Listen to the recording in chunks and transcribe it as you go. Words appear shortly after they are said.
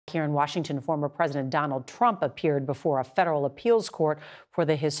Here in Washington, former President Donald Trump appeared before a federal appeals court for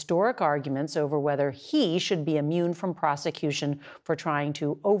the historic arguments over whether he should be immune from prosecution for trying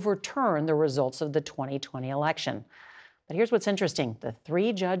to overturn the results of the 2020 election. But here's what's interesting. The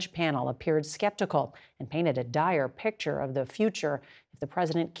three-judge panel appeared skeptical and painted a dire picture of the future if the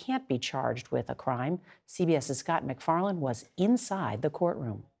president can't be charged with a crime. CBS's Scott MacFarlane was inside the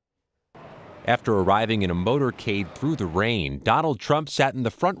courtroom. After arriving in a motorcade through the rain, Donald Trump sat in the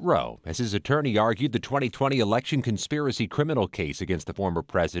front row as his attorney argued the 2020 election conspiracy criminal case against the former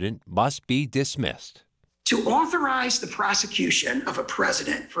president must be dismissed. To authorize the prosecution of a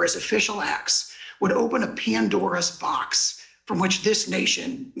president for his official acts would open a Pandora's box from which this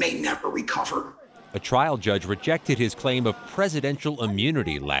nation may never recover. A trial judge rejected his claim of presidential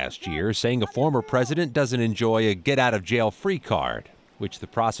immunity last year, saying a former president doesn't enjoy a get-out-of-jail-free card, which the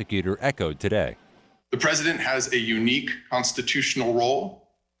prosecutor echoed today. The president has a unique constitutional role,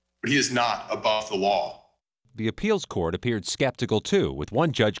 but he is not above the law. The appeals court appeared skeptical, too, with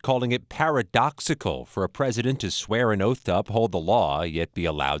one judge calling it paradoxical for a president to swear an oath to uphold the law, yet be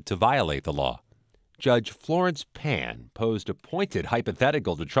allowed to violate the law. Judge Florence Pan posed a pointed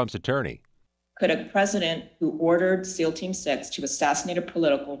hypothetical to Trump's attorney. Could a president who ordered SEAL Team 6 to assassinate a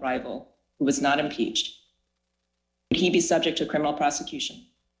political rival who was not impeached, would he be subject to criminal prosecution?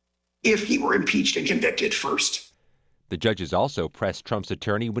 If he were impeached and convicted first. The judges also pressed Trump's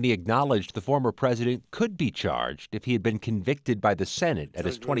attorney when he acknowledged the former president could be charged if he had been convicted by the Senate at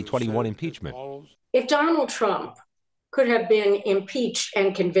his 2021 impeachment. If Donald Trump could have been impeached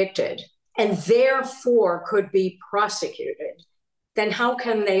and convicted and therefore could be prosecuted, then how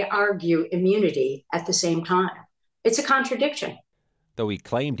can they argue immunity at the same time? It's a contradiction. Though he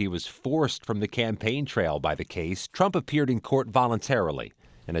claimed he was forced from the campaign trail by the case, Trump appeared in court voluntarily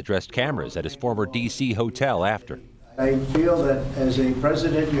and addressed cameras at his former D.C. hotel after. I feel that as a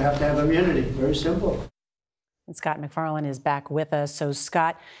president, you have to have immunity. Very simple. And Scott MacFarlane is back with us. So,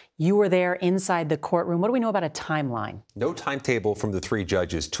 Scott, you were there inside the courtroom. What do we know about a timeline? No timetable from the three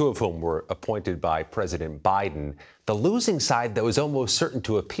judges, two of whom were appointed by President Biden. The losing side, though, is almost certain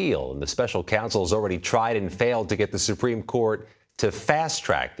to appeal, and the special counsel has already tried and failed to get the Supreme Court to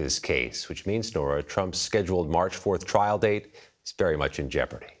fast-track this case, which means, Norah, Trump's scheduled March 4th trial date is very much in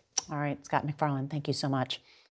jeopardy. All right, Scott MacFarlane, thank you so much.